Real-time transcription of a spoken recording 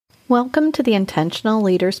Welcome to the Intentional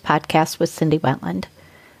Leaders Podcast with Cindy Wetland.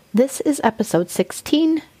 This is episode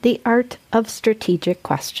 16, The Art of Strategic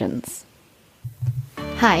Questions.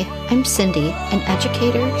 Hi, I'm Cindy, an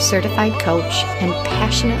educator, certified coach, and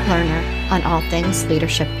passionate learner on all things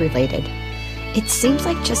leadership related. It seems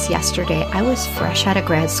like just yesterday I was fresh out of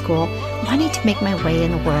grad school, wanting to make my way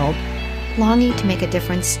in the world, longing to make a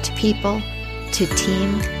difference to people, to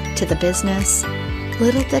team, to the business.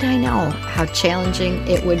 Little did I know how challenging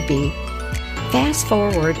it would be. Fast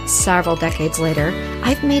forward several decades later,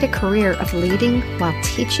 I've made a career of leading while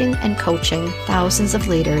teaching and coaching thousands of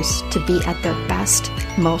leaders to be at their best,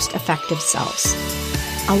 most effective selves.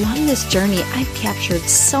 Along this journey, I've captured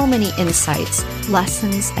so many insights,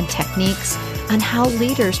 lessons, and techniques on how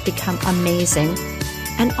leaders become amazing,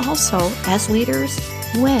 and also, as leaders,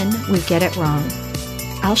 when we get it wrong.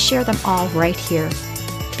 I'll share them all right here,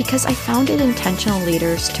 because I founded Intentional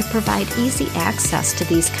Leaders to provide easy access to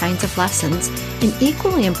these kinds of lessons, and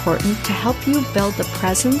equally important, to help you build the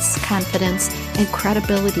presence, confidence, and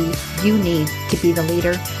credibility you need to be the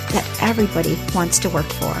leader that everybody wants to work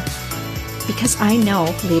for. Because I know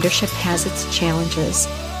leadership has its challenges,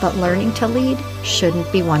 but learning to lead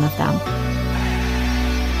shouldn't be one of them.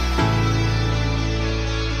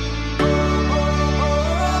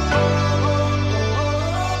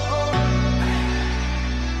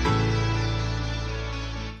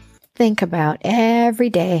 Think about every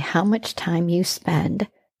day how much time you spend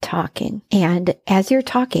talking. And as you're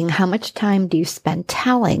talking, how much time do you spend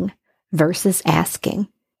telling versus asking?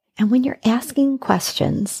 And when you're asking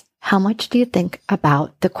questions, how much do you think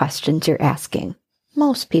about the questions you're asking?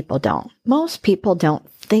 Most people don't. Most people don't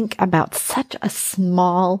think about such a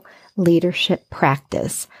small leadership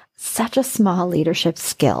practice, such a small leadership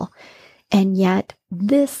skill. And yet,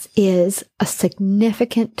 this is a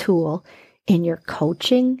significant tool in your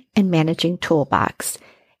coaching and managing toolbox,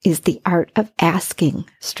 is the art of asking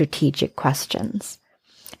strategic questions.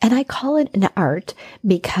 And I call it an art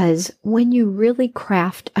because when you really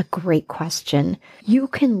craft a great question, you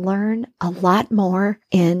can learn a lot more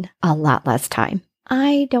in a lot less time.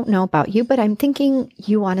 I don't know about you, but I'm thinking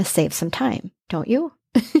you want to save some time, don't you?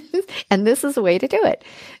 And this is a way to do it.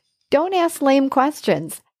 Don't ask lame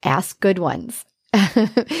questions. Ask good ones.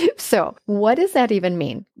 So what does that even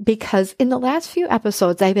mean? Because in the last few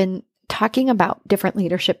episodes, I've been talking about different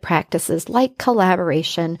leadership practices like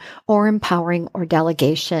collaboration or empowering or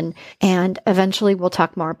delegation. And eventually we'll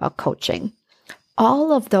talk more about coaching.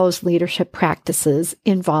 All of those leadership practices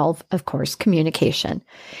involve, of course, communication.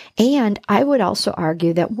 And I would also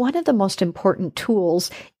argue that one of the most important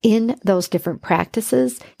tools in those different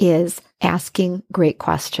practices is asking great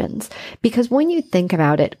questions. Because when you think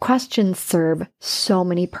about it, questions serve so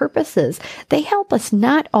many purposes. They help us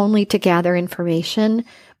not only to gather information,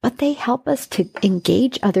 but they help us to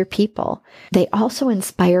engage other people. They also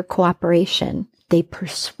inspire cooperation. They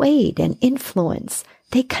persuade and influence.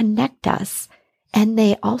 They connect us. And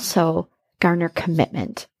they also garner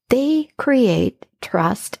commitment. They create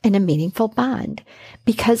trust and a meaningful bond.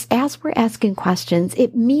 Because as we're asking questions,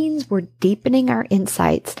 it means we're deepening our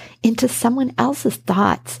insights into someone else's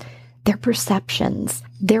thoughts, their perceptions,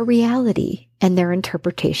 their reality, and their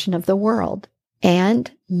interpretation of the world,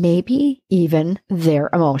 and maybe even their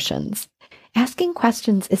emotions. Asking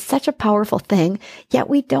questions is such a powerful thing, yet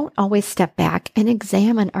we don't always step back and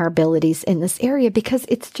examine our abilities in this area because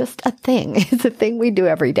it's just a thing. It's a thing we do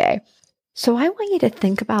every day. So I want you to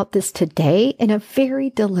think about this today in a very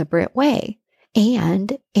deliberate way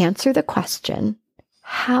and answer the question,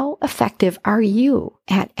 how effective are you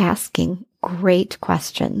at asking great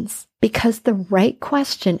questions? Because the right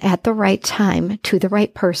question at the right time to the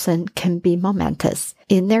right person can be momentous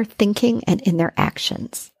in their thinking and in their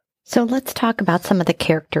actions. So let's talk about some of the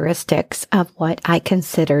characteristics of what I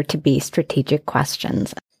consider to be strategic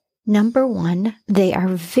questions. Number one, they are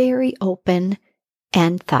very open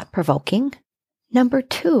and thought-provoking. Number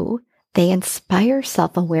two, they inspire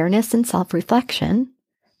self-awareness and self-reflection.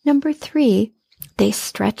 Number three, they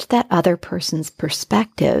stretch that other person's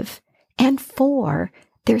perspective. And four,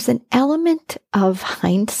 there's an element of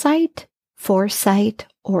hindsight, foresight,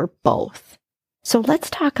 or both. So let's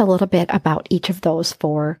talk a little bit about each of those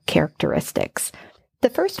four characteristics. The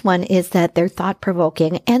first one is that they're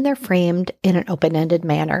thought-provoking and they're framed in an open-ended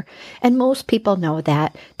manner. And most people know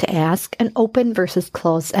that to ask an open versus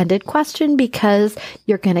closed-ended question because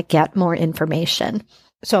you're going to get more information.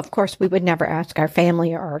 So, of course, we would never ask our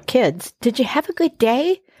family or our kids, "Did you have a good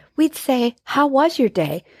day?" We'd say, "How was your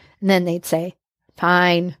day?" And then they'd say,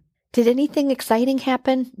 "Fine." "Did anything exciting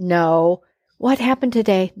happen?" "No." "What happened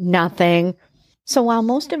today?" "Nothing." So while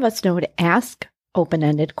most of us know to ask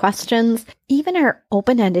open-ended questions. Even our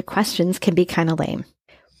open-ended questions can be kind of lame.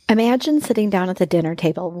 Imagine sitting down at the dinner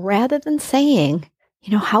table rather than saying,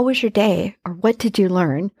 how was your day? Or what did you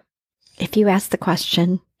learn? If you ask the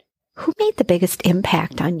question, who made the biggest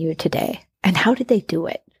impact on you today? And how did they do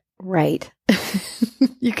it? Right.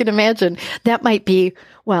 You can imagine that might be,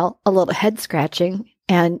 a little head scratching.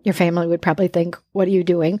 And your family would probably think, what are you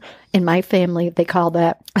doing? In my family, they call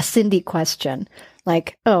that a Cindy question.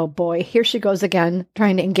 Like, oh boy, here she goes again,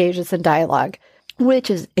 trying to engage us in dialogue, which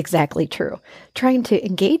is exactly true. Trying to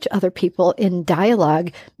engage other people in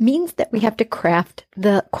dialogue means that we have to craft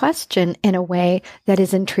the question in a way that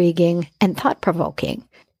is intriguing and thought-provoking.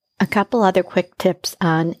 A couple other quick tips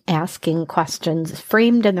on asking questions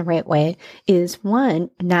framed in the right way is,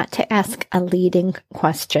 one, not to ask a leading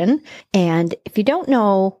question. And if you don't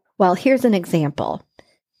know, here's an example.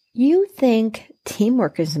 You think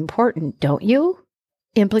teamwork is important, don't you?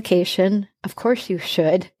 Implication, of course you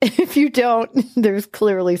should. If you don't, there's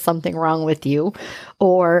clearly something wrong with you.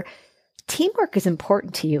 Or teamwork is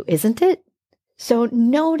important to you, isn't it? So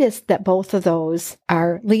notice that both of those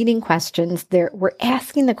are leading questions. We're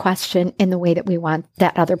asking the question in the way that we want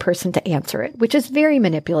that other person to answer it, which is very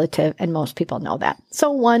manipulative, and most people know that. So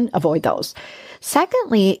one, avoid those.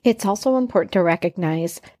 Secondly, it's also important to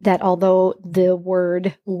recognize that although the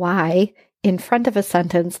word why in front of a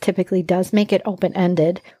sentence typically does make it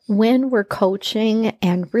open-ended, when we're coaching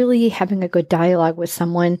and really having a good dialogue with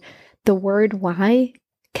someone, the word why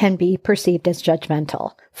can be perceived as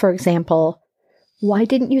judgmental. For example, why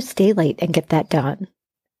didn't you stay late and get that done?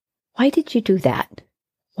 Why did you do that?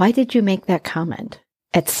 Why did you make that comment?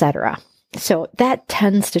 Etc. So that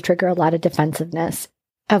tends to trigger a lot of defensiveness.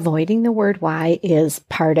 Avoiding the word why is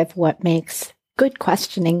part of what makes good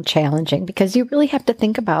questioning challenging, because you really have to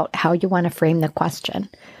think about how you want to frame the question.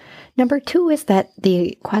 Number 2 is that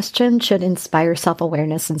the question should inspire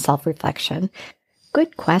self-awareness and self-reflection.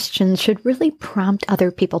 Good questions should really prompt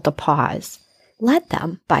other people to pause. Let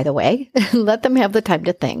them, by the way, let them have the time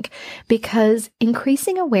to think, because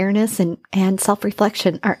increasing awareness and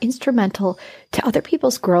self-reflection are instrumental to other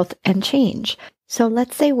people's growth and change. So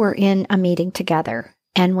let's say we're in a meeting together,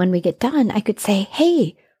 and when we get done, I could say,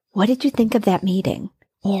 hey, what did you think of that meeting?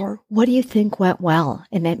 Or what do you think went well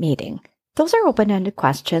in that meeting? Those are open-ended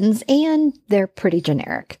questions, and they're pretty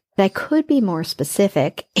generic. I could be more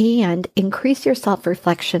specific and increase your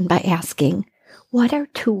self-reflection by asking, what are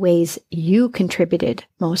 2 ways you contributed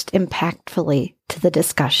most impactfully to the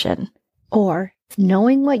discussion? Or,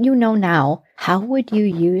 knowing what you know now, how would you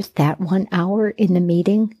use that 1 hour in the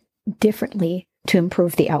meeting differently to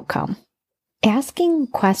improve the outcome? Asking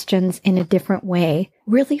questions in a different way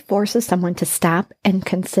really forces someone to stop and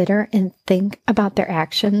consider and think about their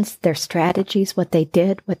actions, their strategies, what they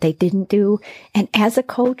did, what they didn't do. And as a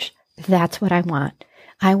coach, that's what I want.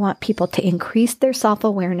 I want people to increase their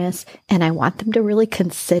self-awareness, and I want them to really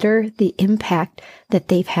consider the impact that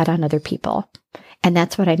they've had on other people. And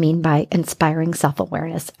that's what I mean by inspiring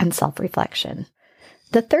self-awareness and self-reflection.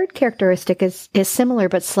 The third characteristic is similar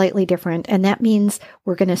but slightly different, and that means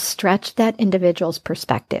we're going to stretch that individual's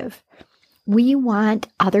perspective. We want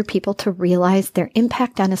other people to realize their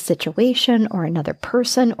impact on a situation or another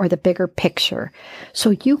person or the bigger picture. So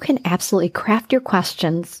you can absolutely craft your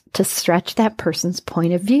questions to stretch that person's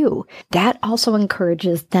point of view. That also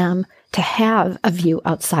encourages them to have a view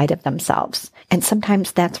outside of themselves. And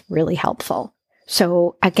sometimes that's really helpful.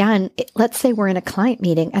 So again, let's say we're in a client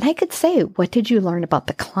meeting and I could say, what did you learn about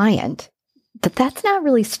the client? But that's not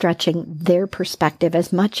really stretching their perspective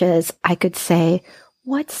as much as I could say,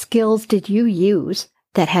 what skills did you use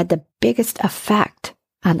that had the biggest effect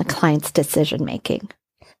on the client's decision making?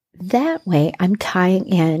 That way, I'm tying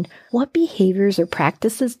in what behaviors or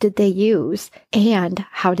practices did they use and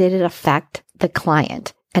how did it affect the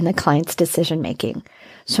client and the client's decision making.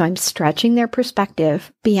 So I'm stretching their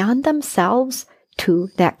perspective beyond themselves to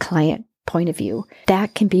that client point of view.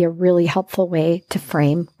 That can be a really helpful way to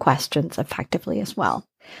frame questions effectively as well.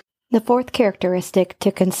 The fourth characteristic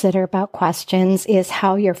to consider about questions is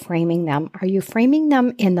how you're framing them. Are you framing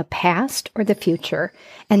them in the past or the future?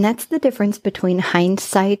 And that's the difference between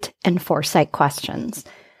hindsight and foresight questions.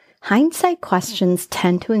 Hindsight questions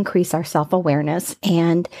tend to increase our self-awareness,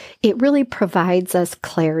 and it really provides us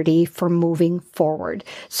clarity for moving forward.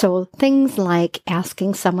 So things like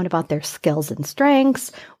asking someone about their skills and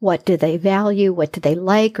strengths, what do they value, what do they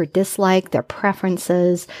like or dislike, their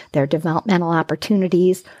preferences, their developmental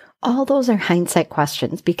opportunities. All those are hindsight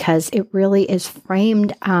questions because it really is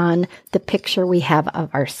framed on the picture we have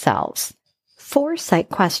of ourselves. Foresight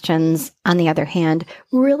questions, on the other hand,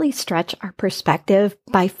 really stretch our perspective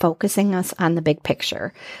by focusing us on the big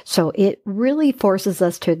picture. So it really forces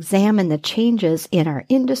us to examine the changes in our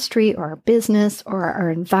industry or our business or our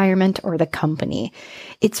environment or the company.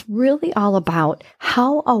 It's really all about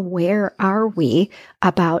how aware are we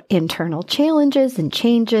about internal challenges and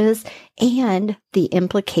changes and the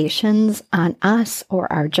implications on us or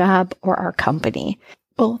our job or our company.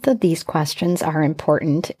 Both of these questions are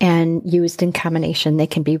important, and used in combination, they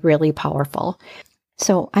can be really powerful.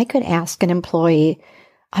 So I could ask an employee,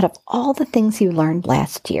 out of all the things you learned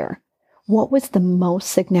last year, what was the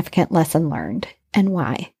most significant lesson learned and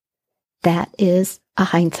why? That is a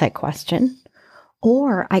hindsight question.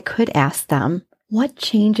 Or I could ask them, what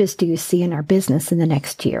changes do you see in our business in the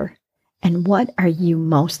next year? And what are you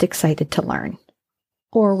most excited to learn?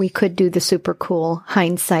 Or we could do the super cool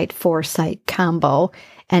hindsight, foresight combo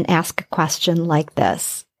and ask a question like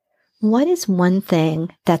this. What is one thing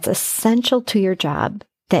that's essential to your job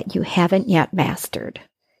that you haven't yet mastered?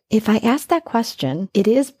 If I ask that question, it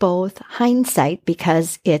is both hindsight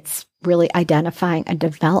because it's really identifying a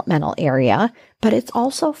developmental area, but it's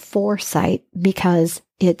also foresight because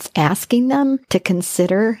it's asking them to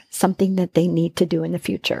consider something that they need to do in the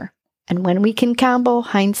future. And when we can combo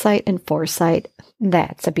hindsight and foresight,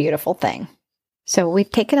 that's a beautiful thing. So we've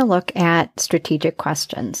taken a look at strategic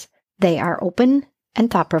questions. They are open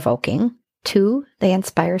and thought-provoking. 2, they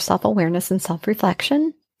inspire self-awareness and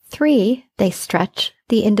self-reflection. 3, they stretch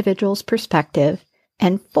the individual's perspective.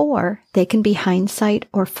 And 4, they can be hindsight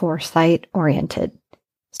or foresight oriented.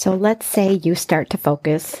 So let's say you start to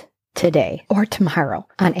focus today or tomorrow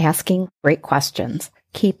on asking great questions.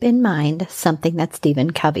 Keep in mind something that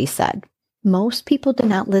Stephen Covey said. Most people do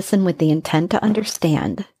not listen with the intent to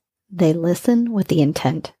understand. They listen with the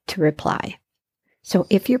intent to reply. So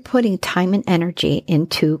if you're putting time and energy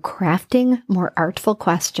into crafting more artful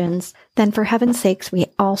questions, then for heaven's sakes, we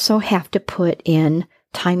also have to put in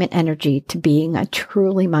time and energy to being a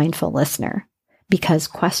truly mindful listener, because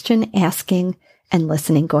question asking and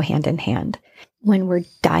listening go hand in hand. When we're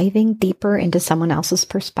diving deeper into someone else's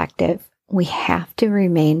perspective, we have to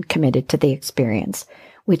remain committed to the experience,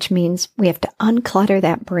 which means we have to unclutter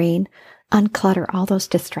that brain, unclutter all those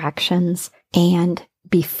distractions, and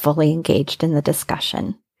be fully engaged in the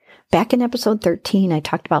discussion. Back in episode 13, I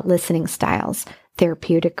talked about listening styles,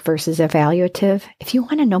 therapeutic versus evaluative. If you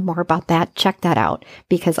want to know more about that, check that out,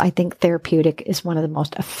 because I think therapeutic is one of the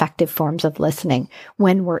most effective forms of listening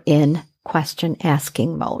when we're in question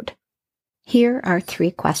asking mode. Here are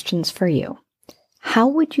 3 questions for you. How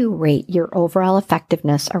would you rate your overall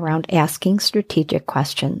effectiveness around asking strategic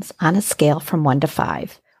questions on a scale from 1 to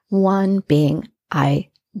 5? 1 being, I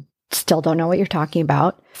still don't know what you're talking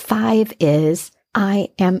about. 5 is, I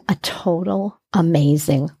am a total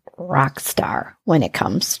amazing rock star when it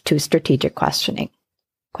comes to strategic questioning.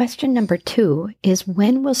 Question number 2 is,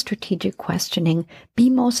 when will strategic questioning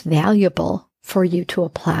be most valuable for you to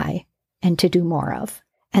apply and to do more of?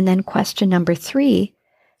 And then question number 3,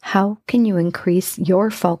 how can you increase your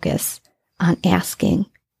focus on asking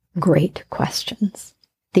great questions?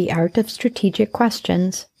 The art of strategic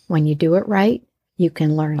questions, when you do it right, you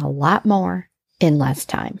can learn a lot more in less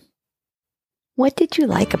time. What did you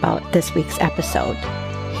like about this week's episode?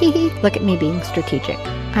 Look at me being strategic.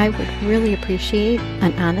 I would really appreciate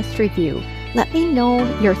an honest review. Let me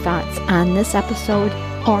know your thoughts on this episode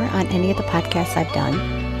or on any of the podcasts I've done.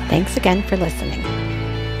 Thanks again for listening.